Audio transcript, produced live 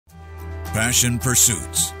Passion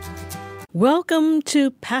Pursuits. Welcome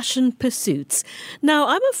to Passion Pursuits. Now,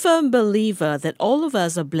 I'm a firm believer that all of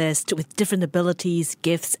us are blessed with different abilities,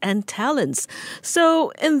 gifts, and talents.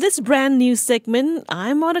 So, in this brand new segment,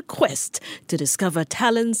 I'm on a quest to discover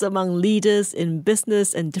talents among leaders in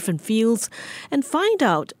business and different fields and find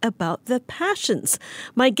out about their passions.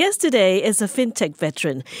 My guest today is a Fintech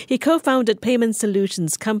veteran. He co-founded payment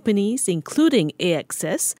solutions companies, including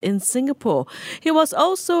AXS in Singapore. He was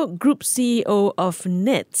also Group CEO of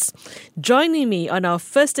Nets. Joining me on our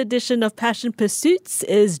first edition of Passion Pursuits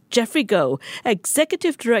is Jeffrey Goh,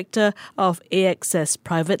 Executive Director of AXS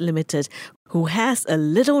Private Limited, who has a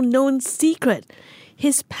little-known secret,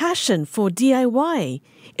 his passion for DIY,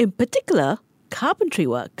 in particular, carpentry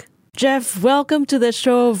work. Jeff, welcome to the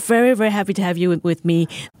show. Very, very happy to have you with me.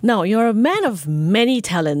 Now, you're a man of many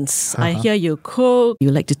talents. I hear you cook,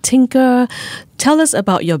 you like to tinker. Tell us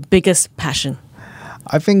about your biggest passion.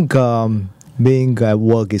 I think being at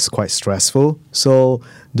work is quite stressful. So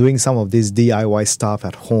doing some of this DIY stuff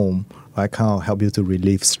at home, kind of help you to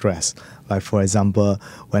relieve stress. Like for example,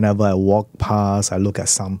 whenever I walk past, I look at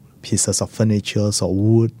some pieces of furniture or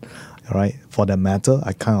wood, right? For that matter,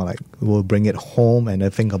 I kind of will bring it home and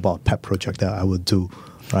then think about a pet project that I would do,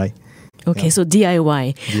 right? Okay, so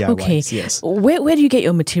DIY. Okay, yes. Where do you get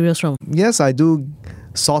your materials from? Yes, I do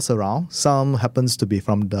source around. Some happens to be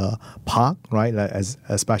from the park, right?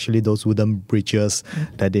 Especially those wooden bridges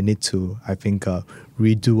that they need to, I think,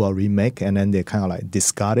 redo or remake, and then they kind of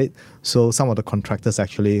discard it. So some of the contractors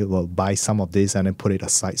actually will buy some of this and then put it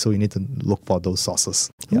aside. So you need to look for those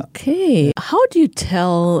sources. Yeah. Okay. How do you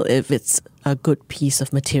tell if it's a good piece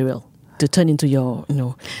of material to turn into your,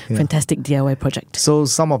 fantastic DIY project? So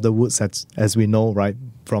some of the woods, as we know, right,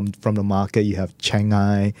 from the market, you have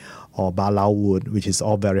Chengai or Balau wood, which is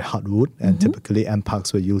all very hard wood, and typically end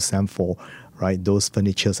parks will use them for, right, those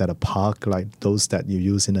furnitures at a park, like those that you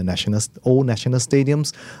use in the old national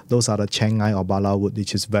stadiums. Those are the Chengai or Balau wood,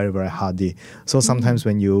 which is very, very hardy. So sometimes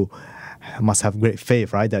when you must have great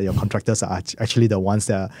faith, right, that your contractors are actually the ones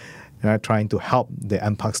that are trying to help the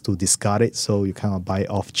end parks to discard it, so you kind of buy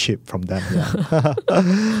off cheap from them.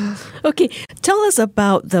 Yeah. Okay, tell us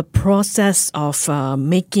about the process of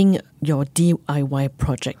making your DIY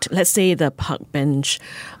project. Let's say the park bench.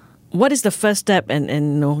 What is the first step,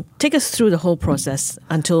 and take us through the whole process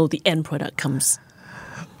until the end product comes.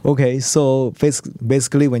 Okay, so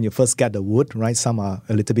basically when you first get the wood, right, some are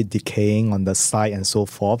a little bit decaying on the side and so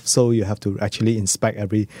forth. So you have to actually inspect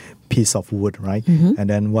every piece of wood, right? And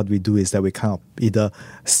then what we do is that we kind of either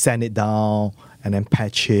sand it down and then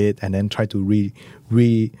patch it and then try to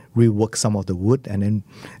rework some of the wood and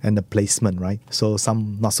the placement, right? So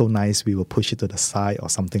some not so nice, we will push it to the side or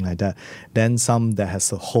something like that. Then some that has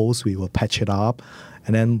the holes, we will patch it up.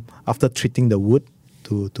 And then after treating the wood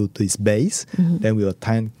to its base, then we will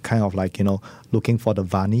kind of looking for the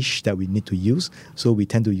varnish that we need to use. So we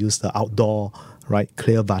tend to use the outdoor, right,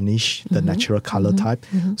 clear varnish, the natural color type.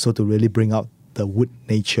 So to really bring out the wood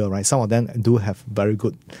nature, right? Some of them do have very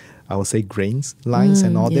good, I would say, grains, lines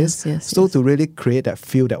and all this. So to really create that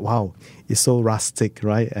feel that, wow, it's so rustic,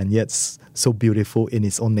 right? And yet so beautiful in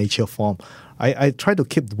its own nature form. I try to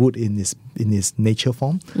keep wood in its nature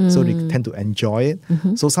form, so they tend to enjoy it.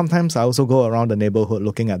 So sometimes I also go around the neighborhood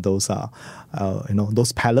looking at those,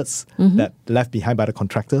 those pallets that left behind by the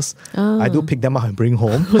contractors. I do pick them up and bring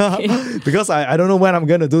home because I don't know when I'm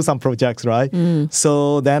going to do some projects, right?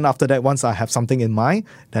 So then after that, once I have something in mind,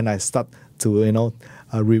 then I start to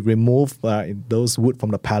remove those wood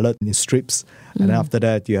from the pallet in strips, and then after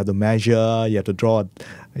that you have to measure, you have to draw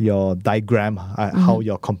your diagram, how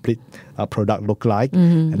your complete product look like,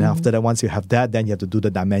 and then after that, once you have that, then you have to do the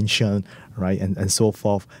dimension, right, and so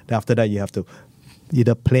forth. Then after that, you have to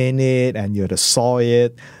either plane it and you have to saw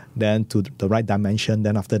it then to the right dimension.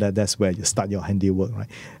 Then after that, that's where you start your handiwork,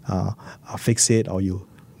 right? Fix it or you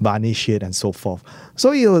varnish it and so forth.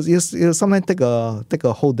 So you sometimes take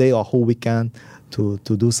a whole day or whole weekend to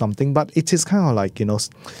do something, but it is kind of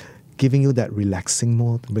giving you that relaxing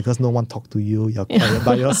mode because no one talk to you. You're quiet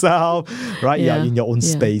by yourself, right? You're in your own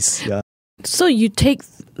space. Yeah. So you take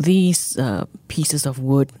these pieces of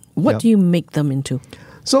wood. What do you make them into?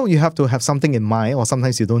 So you have to have something in mind, or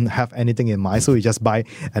sometimes you don't have anything in mind, so you just buy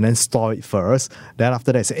and then store it first. Then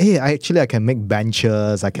after that, say, hey, I can make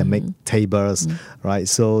benches, I can make tables, right?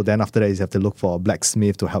 So then after that, you have to look for a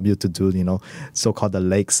blacksmith to help you to do, so-called the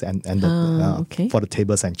legs and for the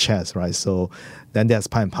tables and chairs, right? So then there's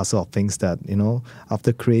part and parcel of things that,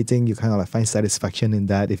 after creating, you kind of find satisfaction in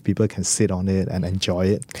that if people can sit on it and enjoy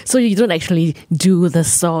it. So you don't actually do the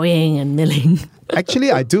sawing and milling?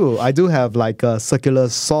 Actually, I do. I do have like a circular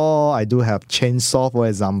saw. I do have chainsaw, for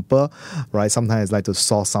example, right? Sometimes I like to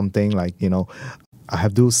saw something like, I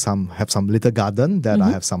have some little garden that I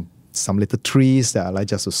have some little trees that I like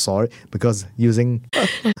just to saw it because using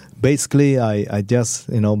basically I just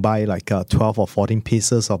buy like 12 or 14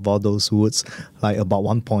 pieces of all those woods like about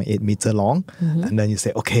 1.8 meter long, and then you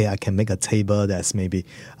say, okay, I can make a table that's maybe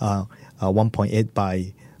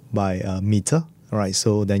 1.8 by a meter. Right,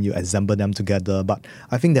 so then you assemble them together. But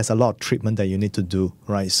I think there's a lot of treatment that you need to do,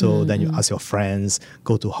 right? So then you ask your friends,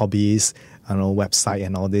 go to hobbies, website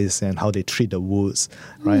and all this, and how they treat the woods,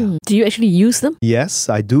 right? Do you actually use them? Yes,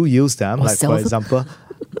 I do use them. Or like sell for them? example,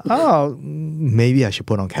 maybe I should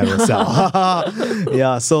put on Carousel.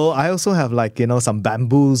 Yeah, so I also have like some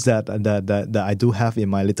bamboos that I do have in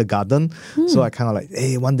my little garden. So I kind of like,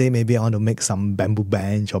 hey, one day maybe I want to make some bamboo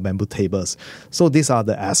bench or bamboo tables. So these are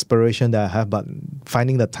the aspiration that I have, but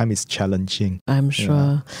finding the time is challenging. I'm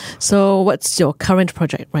sure. So what's your current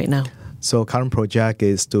project right now? So current project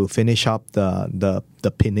is to finish up the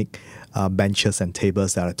picnic benches and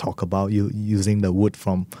tables that I talk about, using the wood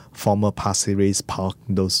from former Pasir Ris Park,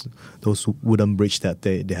 those wooden bridge that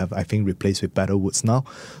they have, I think, replaced with better woods now.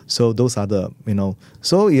 So those are the,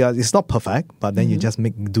 so yeah, it's not perfect, but then you just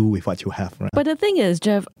make do with what you have, right? But the thing is,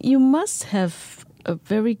 Jeff, you must have a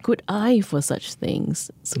very good eye for such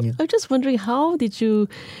things. So I'm just wondering, how did you,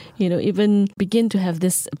 even begin to have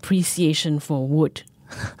this appreciation for wood?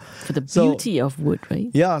 For the beauty of wood, right?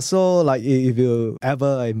 Yeah, so like if you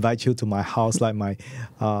ever invite you to my house, like my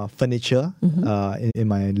furniture in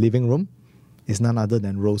my living room is none other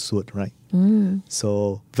than rosewood, right?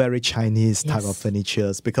 So very Chinese type of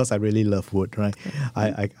furnitures because I really love wood, right?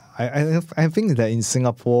 I think that in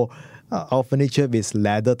Singapore, our furniture is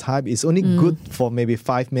leather type. It's only good for maybe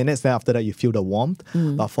 5 minutes. Then after that, you feel the warmth.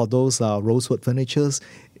 But for those rosewood furnitures,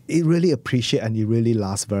 it really appreciate and it really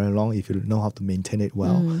lasts very long if you know how to maintain it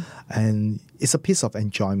well. And it's a piece of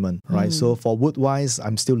enjoyment, right? So for wood-wise,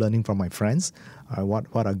 I'm still learning from my friends what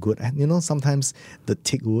are good. And sometimes the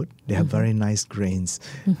thick wood, they have very nice grains,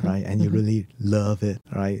 right? And you really love it,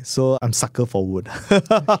 right? So I'm sucker for wood.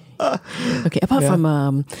 Okay, apart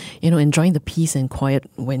from, enjoying the peace and quiet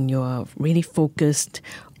when you're really focused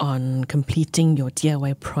on completing your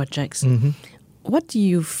DIY projects, what do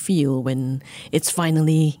you feel when it's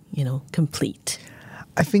finally, complete?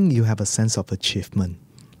 I think you have a sense of achievement,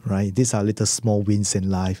 right? These are little small wins in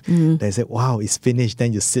life. They say, wow, it's finished.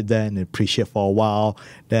 Then you sit there and appreciate for a while.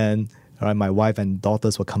 Then my wife and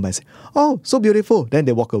daughters will come by and say, oh, so beautiful. Then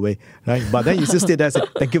they walk away, right? But then you still sit there and say,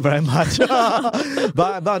 thank you very much.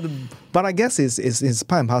 but I guess it's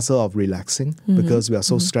part and parcel of relaxing because we are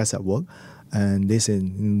so stressed at work. And this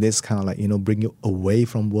kind of like, bring you away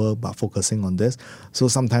from work, but focusing on this. So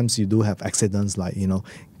sometimes you do have accidents like,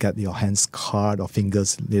 get your hands cut or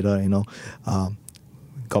fingers little,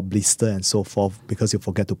 got blister and so forth because you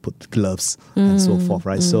forget to put gloves and so forth,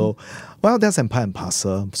 right? So, well, that's part and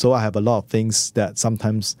parcel. So I have a lot of things that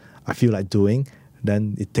sometimes I feel like doing.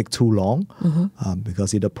 Then it takes too long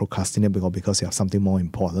because either procrastinate or because you have something more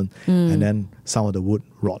important. And then some of the wood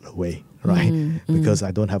rot away. Right, because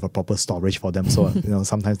I don't have a proper storage for them. So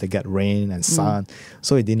sometimes they get rain and sun,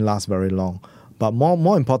 so it didn't last very long. But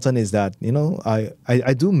more important is that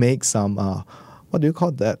I do make some what do you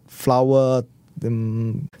call that, flower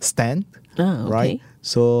stand, right?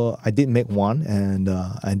 So I did make one and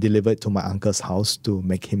I delivered it to my uncle's house to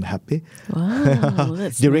make him happy. Wow,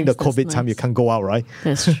 that's During nice, the COVID time, you can't go out, right?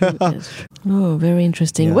 That's true. Oh, very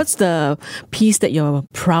interesting. Yeah. What's the piece that you're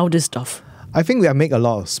proudest of? I think I make a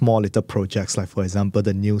lot of small little projects, like for example,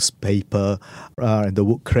 the newspaper and the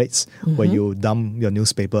wood crates where you dump your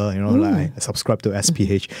newspaper, like I subscribe to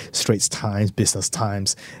SPH, Straits Times, Business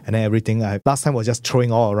Times, and then everything. Last time I was just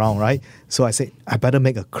throwing all around, right? So I said, I better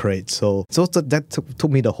make a crate. So that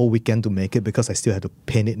took me the whole weekend to make it because I still had to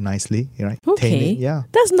paint it nicely, right? Okay. Paint it, yeah.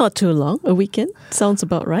 That's not too long, a weekend. Sounds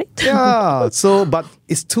about right. Yeah, but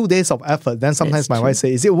it's 2 days of effort. Then sometimes my wife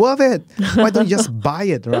says, is it worth it? Why don't you just buy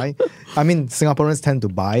it, right? I mean, Singaporeans tend to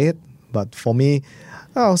buy it, but for me,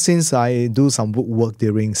 since I do some woodwork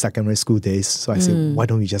during secondary school days, so I said, why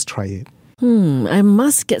don't we just try it? I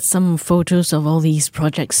must get some photos of all these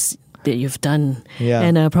projects that you've done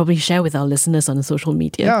and probably share with our listeners on social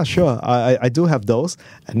media. Yeah, sure. I do have those.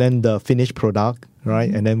 And then the finished product, right?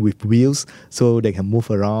 And then with wheels so they can move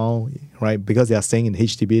around, right? Because they are staying in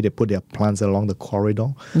HDB, they put their plants along the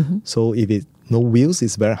corridor. So if it's no wheels,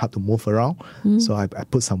 it's very hard to move around. So I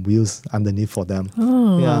put some wheels underneath for them.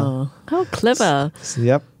 Oh, yeah. How clever.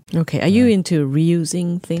 Yep. Okay, are you into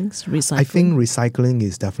reusing things, recycling? I think recycling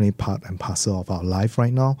is definitely part and parcel of our life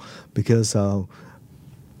right now because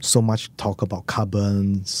so much talk about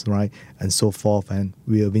carbons, right, and so forth, and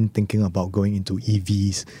we have been thinking about going into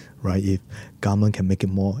EVs, right, if government can make it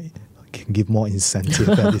more, can give more incentive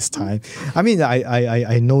at this time. I mean,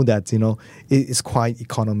 I know that, it's quite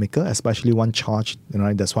economical, especially one charge,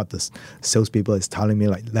 right? That's what the salespeople is telling me,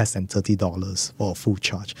 like less than $30 for a full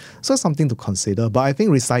charge. So something to consider. But I think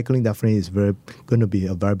recycling definitely is going to be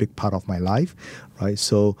a very big part of my life, right?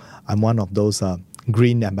 So I'm one of those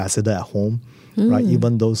green ambassador at home. Right,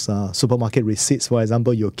 even those supermarket receipts, for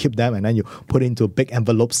example, you keep them and then you put it into big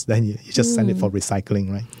envelopes, then you just send it for recycling,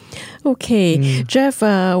 right? Okay, Jeff,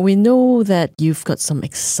 we know that you've got some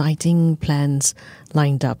exciting plans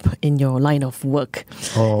lined up in your line of work.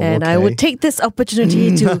 And I would take this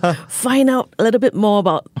opportunity to find out a little bit more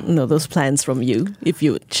about those plans from you, if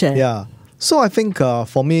you would share. Yeah, so I think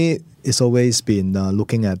for me, it's always been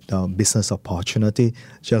looking at business opportunity,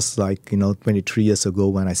 just like 23 years ago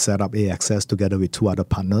when I set up AXS together with two other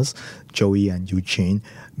partners, Joey and Eugene.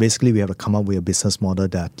 Basically, we have to come up with a business model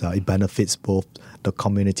that it benefits both the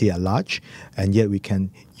community at large, and yet we can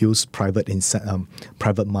use private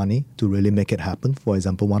money to really make it happen. For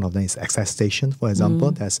example, one of them is access station, for example,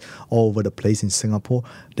 that's all over the place in Singapore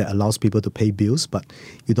that allows people to pay bills, but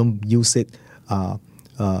you don't use it.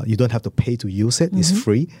 You don't have to pay to use it. It's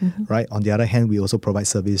free, right? On the other hand, we also provide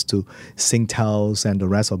service to Singtels and the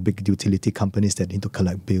rest of big utility companies that need to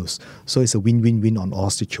collect bills. So it's a win-win-win on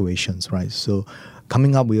all situations, right? So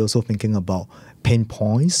coming up, we're also thinking about pain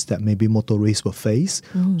points that maybe motorists will face.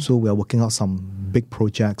 So we are working out some big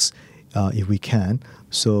projects if we can.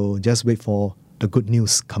 So just wait for the good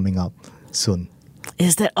news coming up soon.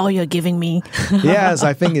 Is that all you're giving me? Yes,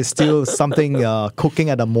 I think it's still something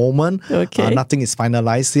cooking at the moment. Okay. Nothing is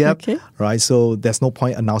finalized yet, Okay. right? So there's no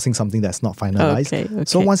point announcing something that's not finalized. Okay.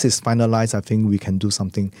 So once it's finalized, I think we can do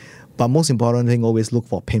something. But most important thing, always look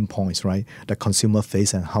for pain points, right? The consumer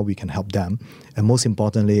face and how we can help them. And most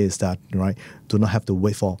importantly is that, right, do not have to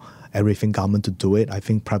wait for everything government to do it. I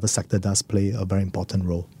think private sector does play a very important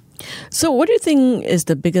role. So what do you think is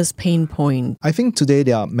the biggest pain point? I think today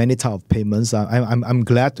there are many types of payments. I'm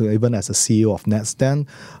glad to, even as a CEO of NetStand,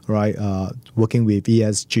 right, working with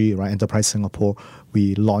ESG, right, Enterprise Singapore,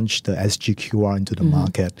 we launched the SGQR into the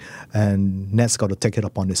market. And Net's got to take it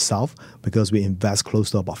upon itself because we invest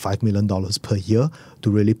close to about $5 million per year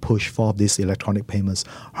to really push for these electronic payments.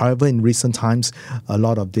 However, in recent times, a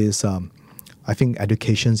lot of this, I think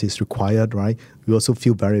education is required, right? We also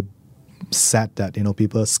feel very sad that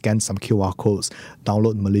people scan some QR codes,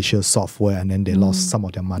 download malicious software, and then they lost some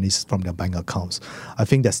of their monies from their bank accounts. I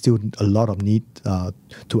think there's still a lot of need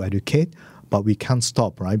to educate, but we can't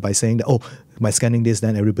stop, right, by saying that, by scanning this,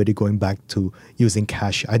 then everybody going back to using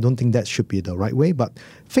cash. I don't think that should be the right way, but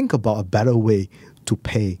think about a better way to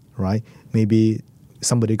pay, right? Maybe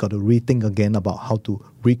somebody got to rethink again about how to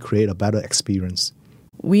recreate a better experience.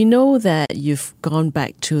 We know that you've gone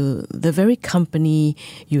back to the very company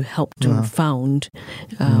you helped to found,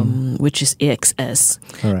 which is AXS.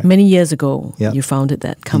 Correct. Many years ago, you founded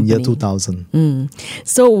that company. In year 2000.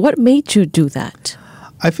 So what made you do that?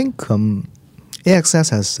 I think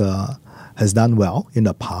AXS has done well in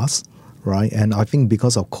the past, right? And I think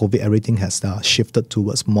because of COVID, everything has shifted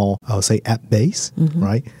towards more, I would say, app-based,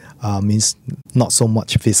 right? Means not so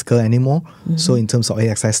much physical anymore. So in terms of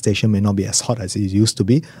AXS station may not be as hot as it used to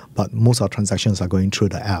be, but most of our transactions are going through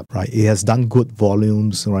the app, right? It has done good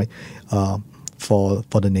volumes, right? For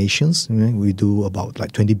the nations, we do about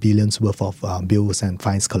like 20 billions worth of bills and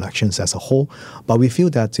fines collections as a whole. But we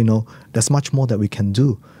feel that, there's much more that we can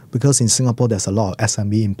do. Because in Singapore, there's a lot of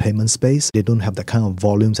SME in payment space. They don't have the kind of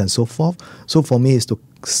volumes and so forth. So for me, is to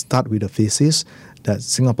start with the thesis that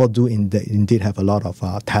Singapore do indeed have a lot of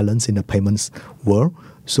talents in the payments world.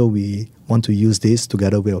 So we want to use this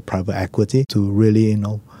together with a private equity to really,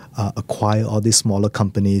 acquire all these smaller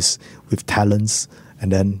companies with talents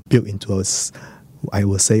and then build into I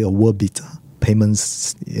would say, a world beater.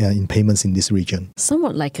 Payments in this region.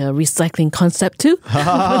 Somewhat like a recycling concept too.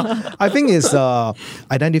 I think it's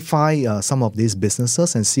identify some of these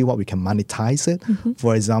businesses and see what we can monetize it.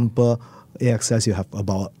 For example, AXS, you have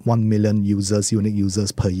about 1 million unique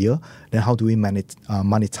users per year. Then how do we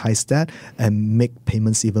monetize that and make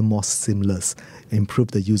payments even more seamless, improve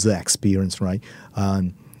the user experience, right?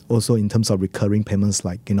 Also in terms of recurring payments,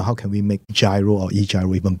 like, how can we make gyro or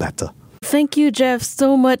e-gyro even better? Thank you, Jeff,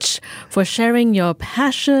 so much for sharing your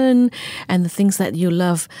passion and the things that you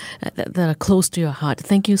love that are close to your heart.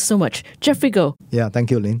 Thank you so much. Jeffrey, go. Yeah,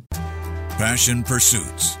 thank you, Lynn. Passion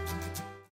Pursuits.